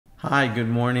Hi, good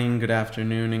morning, good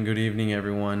afternoon, and good evening,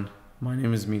 everyone. My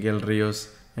name is Miguel Rios,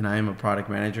 and I am a product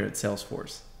manager at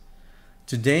Salesforce.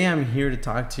 Today, I'm here to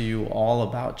talk to you all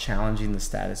about challenging the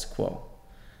status quo.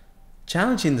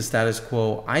 Challenging the status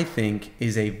quo, I think,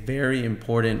 is a very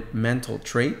important mental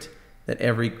trait that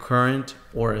every current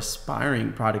or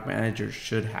aspiring product manager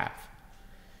should have.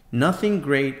 Nothing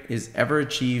great is ever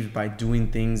achieved by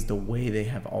doing things the way they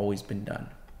have always been done.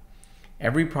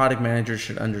 Every product manager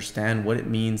should understand what it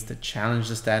means to challenge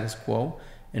the status quo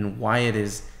and why it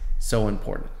is so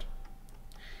important.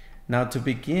 Now, to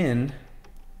begin,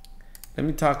 let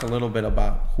me talk a little bit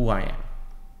about who I am.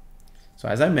 So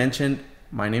as I mentioned,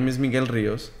 my name is Miguel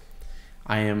Rios.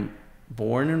 I am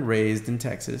born and raised in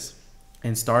Texas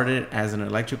and started as an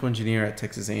electrical engineer at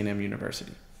Texas A&M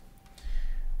University.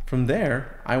 From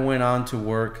there, I went on to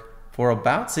work for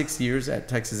about 6 years at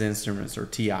Texas Instruments, or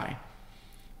TI.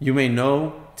 You may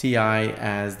know TI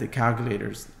as the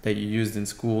calculators that you used in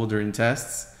school during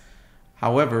tests.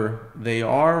 However, they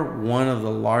are one of the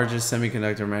largest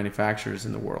semiconductor manufacturers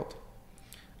in the world.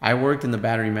 I worked in the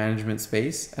battery management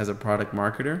space as a product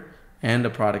marketer and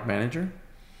a product manager,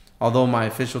 although my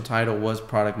official title was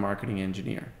product marketing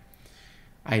engineer.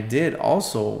 I did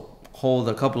also hold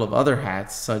a couple of other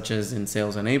hats, such as in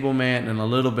sales enablement and a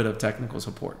little bit of technical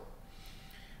support.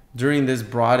 During this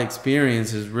broad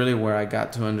experience is really where I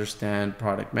got to understand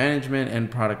product management and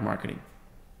product marketing.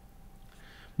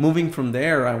 Moving from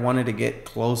there, I wanted to get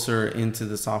closer into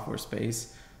the software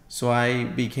space, so I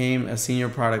became a senior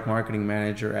product marketing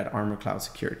manager at Armor Cloud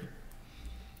Security.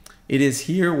 It is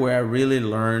here where I really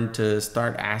learned to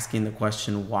start asking the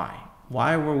question, why?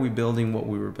 Why were we building what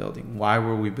we were building? Why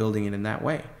were we building it in that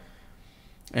way?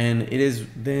 And it is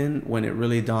then when it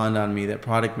really dawned on me that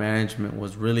product management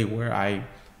was really where I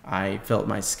felt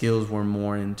my skills were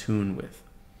more in tune with.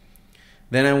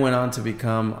 Then I went on to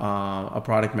become a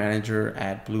product manager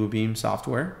at Bluebeam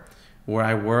software, where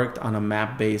I worked on a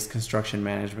map-based construction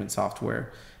management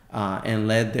software and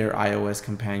led their iOS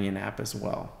companion app as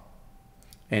well.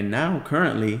 And now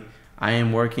currently I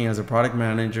am working as a product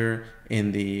manager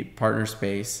in the partner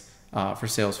space for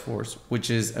Salesforce,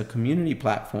 which is a community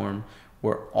platform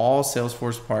where all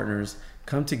Salesforce partners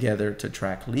come together to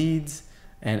track leads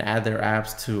and add their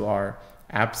apps to our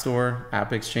App Store,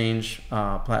 App Exchange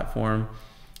platform.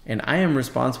 And I am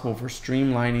responsible for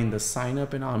streamlining the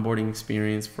sign-up and onboarding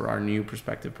experience for our new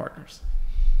prospective partners.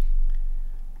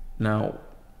 Now,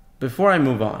 before I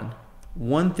move on,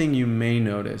 one thing you may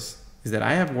notice is that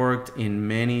I have worked in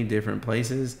many different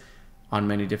places on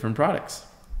many different products.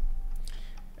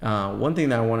 One thing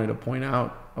that I wanted to point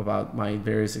out about my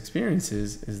various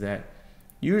experiences is that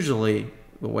usually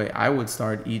the way I would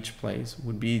start each place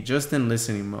would be just in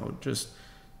listening mode,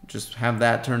 just have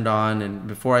that turned on, and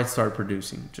before I start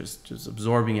producing, just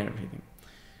absorbing everything.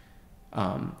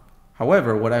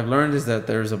 However, what I've learned is that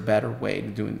there's a better way to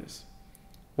doing this.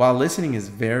 While listening is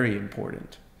very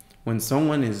important, when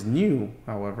someone is new,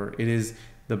 however, it is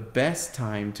the best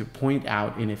time to point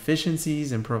out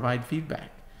inefficiencies and provide feedback.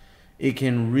 It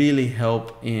can really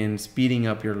help in speeding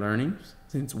up your learnings,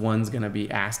 since one's going to be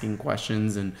asking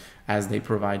questions and as they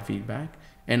provide feedback.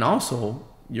 And also,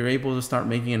 you're able to start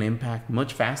making an impact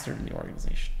much faster in the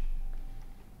organization.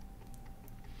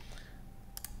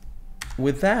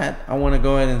 With that, I want to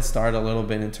go ahead and start a little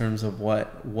bit in terms of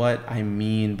what I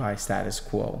mean by status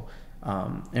quo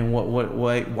and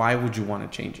why would you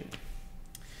want to change it.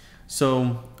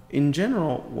 So in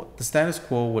general, the status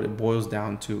quo, what it boils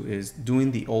down to is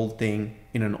doing the old thing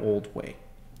in an old way.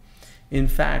 In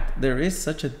fact, there is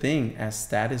such a thing as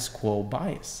status quo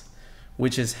bias,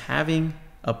 which is having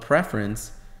a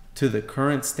preference to the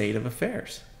current state of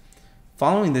affairs.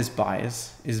 Following this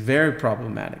bias is very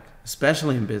problematic,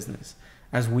 especially in business,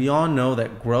 as we all know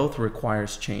that growth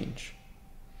requires change.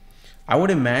 I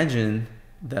would imagine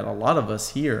that a lot of us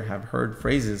here have heard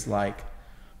phrases like,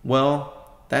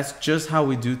 well, that's just how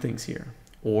we do things here,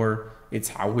 or it's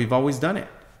how we've always done it.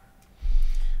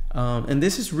 And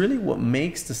this is really what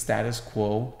makes the status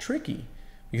quo tricky,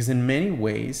 because in many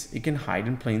ways it can hide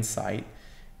in plain sight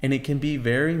and it can be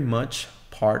very much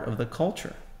part of the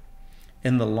culture.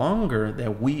 And the longer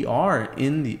that we are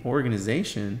in the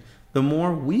organization, the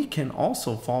more we can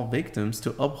also fall victims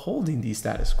to upholding these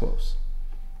status quos.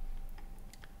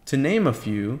 To name a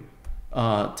few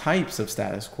types of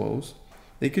status quos,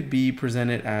 they could be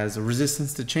presented as a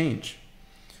resistance to change,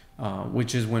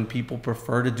 which is when people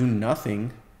prefer to do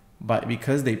nothing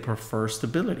because they prefer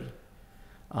stability.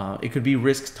 It could be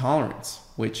risk tolerance,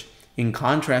 which in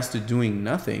contrast to doing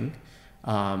nothing,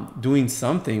 doing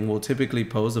something will typically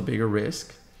pose a bigger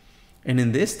risk. And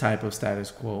in this type of status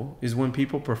quo is when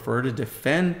people prefer to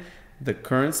defend the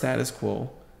current status quo,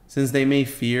 since they may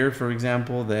fear, for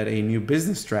example, that a new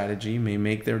business strategy may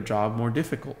make their job more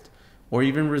difficult or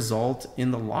even result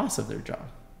in the loss of their job.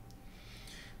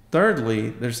 Thirdly,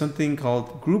 there's something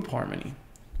called group harmony,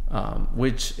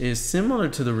 which is similar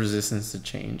to the resistance to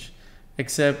change,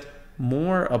 except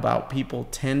more about people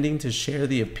tending to share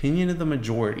the opinion of the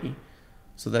majority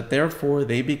so that therefore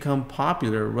they become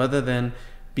popular rather than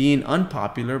being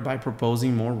unpopular by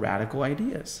proposing more radical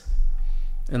ideas.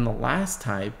 And the last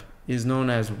type is known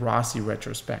as Rossi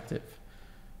retrospective,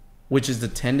 which is the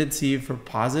tendency for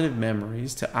positive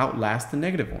memories to outlast the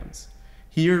negative ones.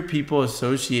 Here, people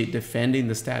associate defending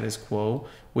the status quo,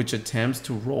 which attempts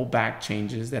to roll back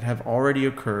changes that have already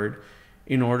occurred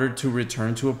in order to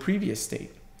return to a previous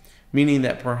state, meaning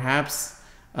that perhaps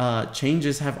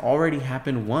changes have already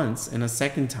happened once and a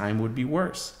second time would be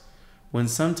worse, when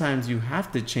sometimes you have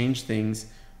to change things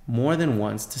more than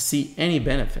once to see any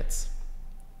benefits.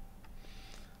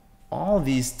 All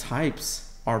these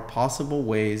types are possible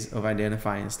ways of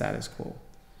identifying status quo.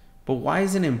 But why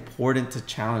is it important to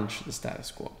challenge the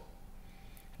status quo?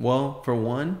 Well, for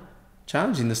one,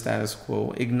 challenging the status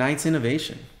quo ignites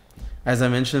innovation. As I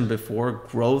mentioned before,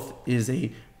 growth is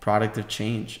a product of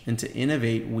change. And to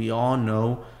innovate, we all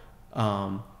know,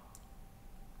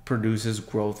 produces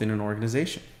growth in an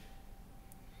organization.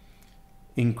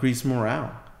 Increase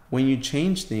morale. When you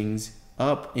change things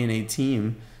up in a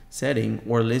team setting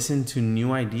or listen to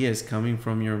new ideas coming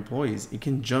from your employees, it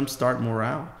can jumpstart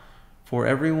morale for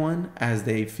everyone as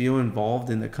they feel involved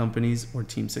in the company's or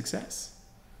team success.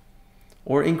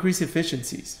 Or increase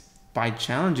efficiencies. By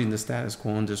challenging the status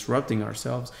quo and disrupting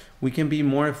ourselves, we can be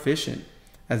more efficient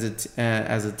as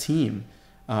a team,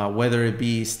 whether it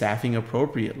be staffing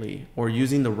appropriately or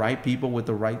using the right people with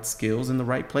the right skills in the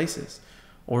right places,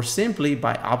 or simply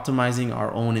by optimizing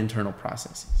our own internal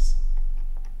processes.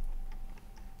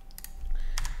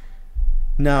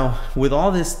 Now, with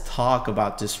all this talk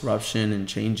about disruption and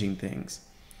changing things,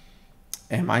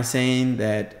 am I saying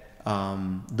that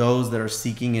those that are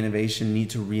seeking innovation need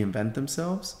to reinvent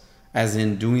themselves, as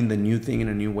in doing the new thing in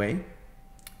a new way?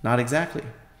 Not exactly.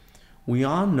 We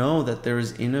all know that there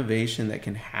is innovation that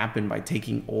can happen by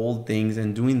taking old things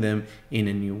and doing them in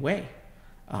a new way.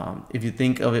 If you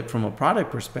think of it from a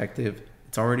product perspective,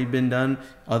 it's already been done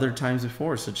other times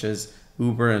before, such as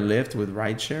Uber and Lyft with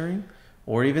ride sharing,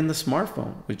 or even the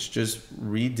smartphone, which just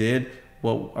redid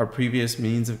what our previous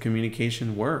means of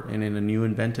communication were and in a new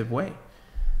inventive way.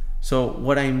 So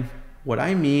what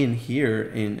I mean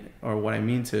here what I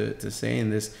mean to say in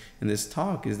this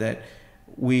talk is that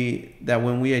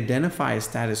when we identify a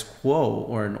status quo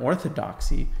or an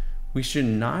orthodoxy, we should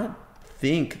not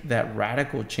think that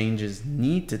radical changes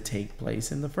need to take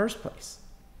place in the first place.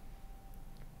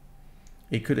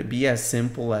 It could be as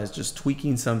simple as just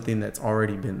tweaking something that's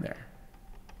already been there.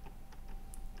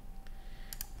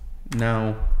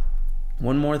 Now,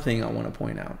 one more thing I want to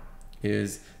point out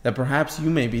is that perhaps you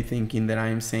may be thinking that I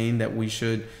am saying that we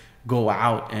should go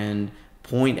out and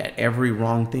point at every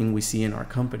wrong thing we see in our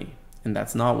company. And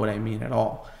that's not what I mean at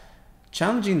all.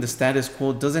 Challenging the status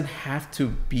quo doesn't have to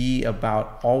be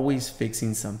about always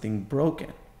fixing something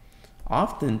broken.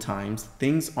 Oftentimes,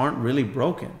 things aren't really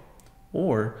broken,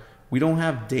 or we don't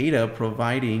have data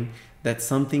providing that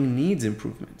something needs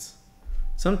improvements.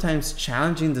 Sometimes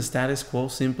challenging the status quo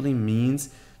simply means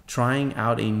trying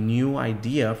out a new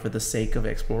idea for the sake of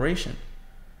exploration.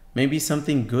 Maybe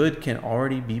something good can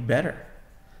already be better.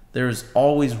 There is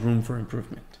always room for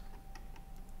improvement.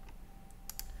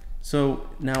 So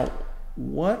now,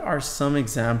 what are some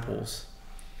examples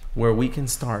where we can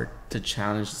start to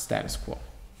challenge the status quo?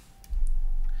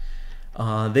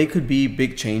 They could be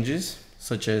big changes,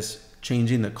 such as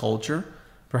changing the culture.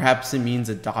 Perhaps it means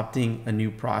adopting a new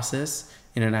process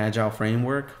in an agile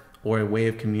framework or a way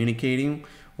of communicating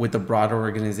with a broader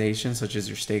organization, such as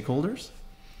your stakeholders.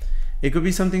 It could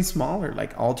be something smaller,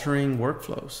 like altering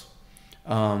workflows,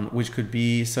 which could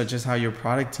be such as how your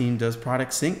product team does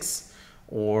product syncs,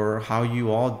 or how you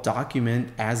all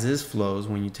document as-is flows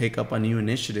when you take up a new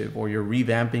initiative or you're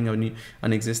revamping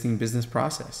an existing business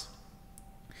process.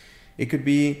 It could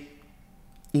be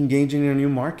engaging in a new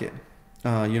market.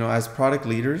 As product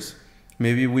leaders,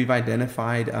 maybe we've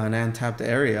identified an untapped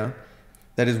area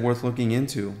that is worth looking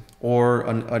into, or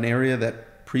an area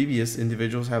that previous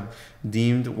individuals have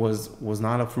deemed was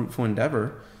not a fruitful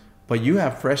endeavor, but you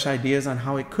have fresh ideas on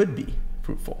how it could be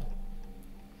fruitful.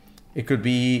 It could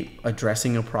be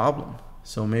addressing a problem.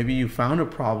 So maybe you found a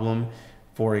problem,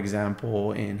 for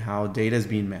example, in how data is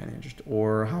being managed,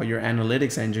 or how your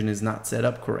analytics engine is not set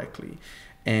up correctly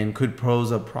and could pose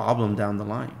a problem down the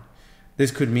line. This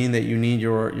could mean that you need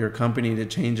your company to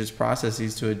change its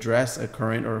processes to address a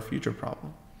current or a future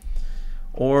problem.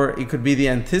 Or it could be the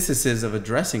antithesis of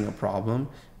addressing a problem,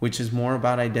 which is more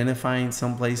about identifying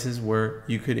some places where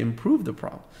you could improve the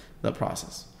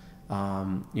process.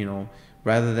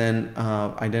 Rather than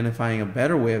identifying a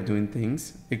better way of doing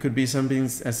things, it could be something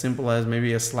as simple as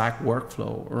maybe a Slack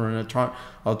workflow or an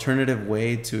alternative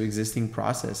way to existing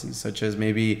processes, such as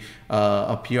maybe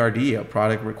a PRD, a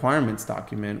product requirements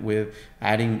document, with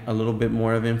adding a little bit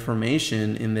more of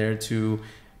information in there to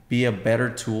be a better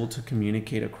tool to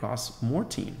communicate across more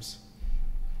teams.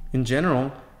 In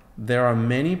general, there are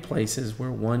many places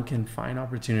where one can find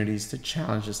opportunities to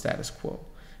challenge the status quo.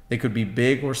 They could be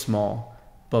big or small,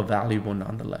 but valuable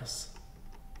nonetheless.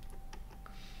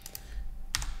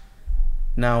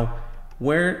 Now,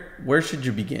 where should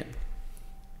you begin?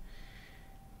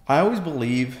 I always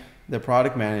believe that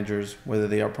product managers, whether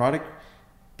they are product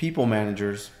people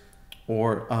managers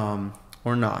or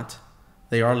not,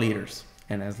 they are leaders.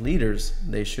 And as leaders,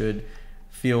 they should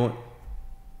feel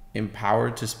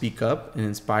empowered to speak up and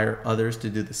inspire others to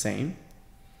do the same.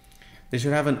 They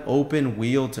should have an open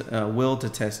will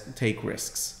to take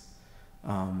risks.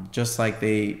 Just like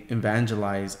they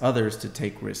evangelize others to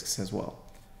take risks as well.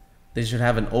 They should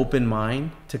have an open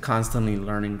mind to constantly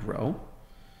learn and grow.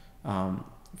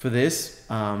 For this,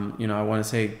 I want to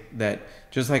say that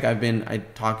just like I've been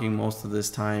talking most of this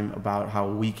time about how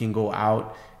we can go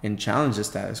out and challenge the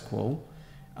status quo,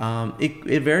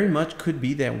 it very much could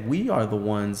be that we are the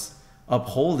ones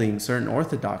upholding certain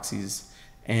orthodoxies,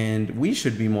 and we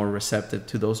should be more receptive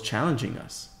to those challenging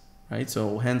us. Right?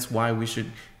 So hence why we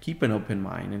should keep an open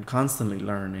mind and constantly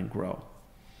learn and grow.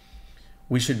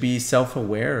 We should be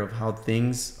self-aware of how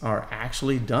things are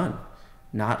actually done,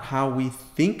 not how we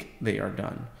think they are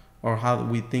done or how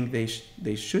we think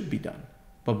they should be done,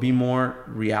 but be more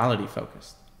reality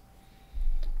focused.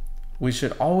 We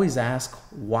should always ask,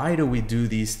 why do we do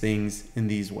these things in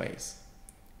these ways?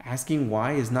 Asking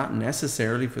why is not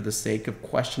necessarily for the sake of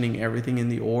questioning everything in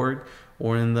the org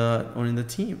or in the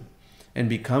team and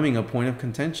becoming a point of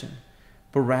contention,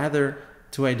 but rather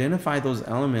to identify those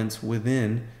elements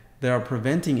within that are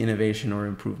preventing innovation or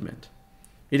improvement.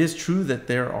 It is true that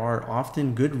there are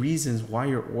often good reasons why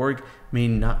your org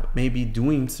may be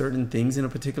doing certain things in a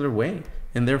particular way,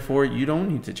 and therefore you don't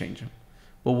need to change them.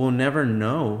 But we'll never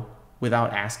know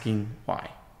without asking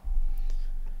why.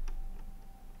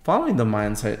 Following the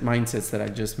mindsets that I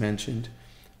just mentioned,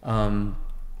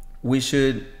 we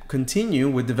should continue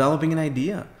with developing an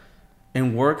idea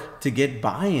and work to get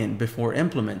buy-in before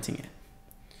implementing it.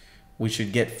 We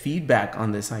should get feedback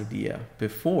on this idea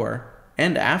before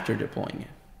and after deploying it.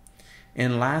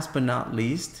 And last but not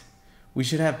least, we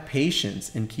should have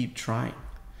patience and keep trying.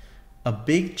 A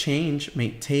big change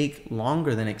may take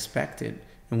longer than expected,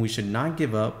 and we should not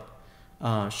give up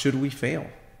should we fail.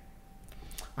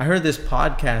 I heard this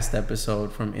podcast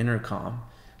episode from Intercom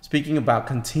speaking about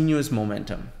continuous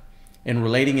momentum and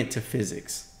relating it to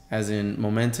physics, as in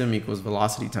momentum equals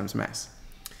velocity times mass.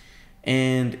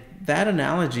 And that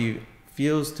analogy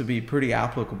feels to be pretty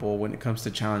applicable when it comes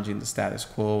to challenging the status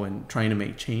quo and trying to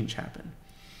make change happen.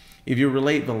 If you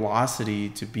relate velocity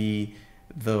to be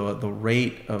the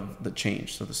rate of the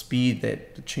change, so the speed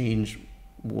that the change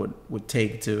would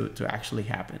take to actually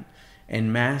happen,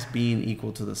 and mass being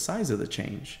equal to the size of the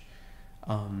change,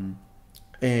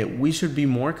 we should be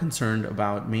more concerned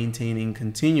about maintaining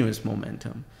continuous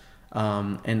momentum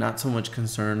and not so much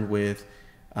concerned with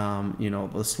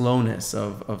the slowness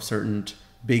of certain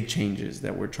big changes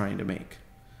that we're trying to make.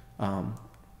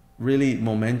 Really,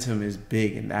 momentum is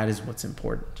big, and that is what's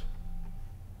important.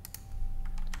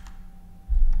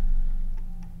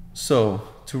 So,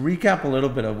 to recap a little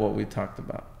bit of what we talked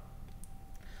about.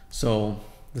 So,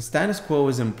 the status quo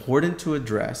is important to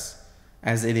address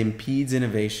as it impedes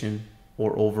innovation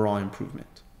or overall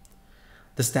improvement.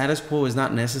 The status quo is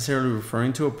not necessarily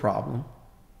referring to a problem.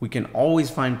 We can always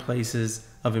find places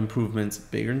of improvements,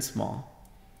 big and small.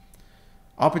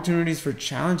 Opportunities for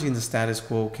challenging the status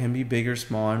quo can be big or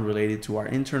small and related to our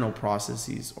internal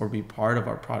processes or be part of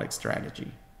our product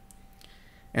strategy.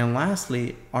 And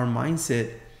lastly, our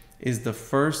mindset is the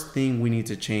first thing we need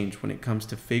to change when it comes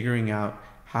to figuring out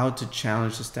how to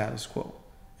challenge the status quo.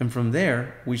 And from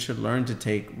there, we should learn to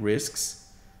take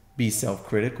risks, be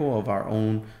self-critical of our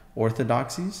own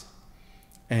orthodoxies,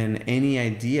 and any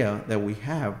idea that we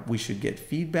have, we should get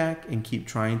feedback and keep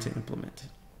trying to implement it.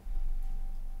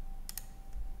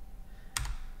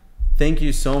 Thank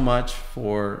you so much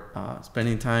for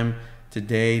spending time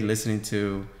today listening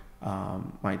to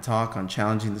my talk on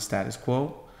challenging the status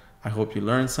quo. I hope you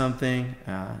learned something,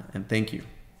 and thank you.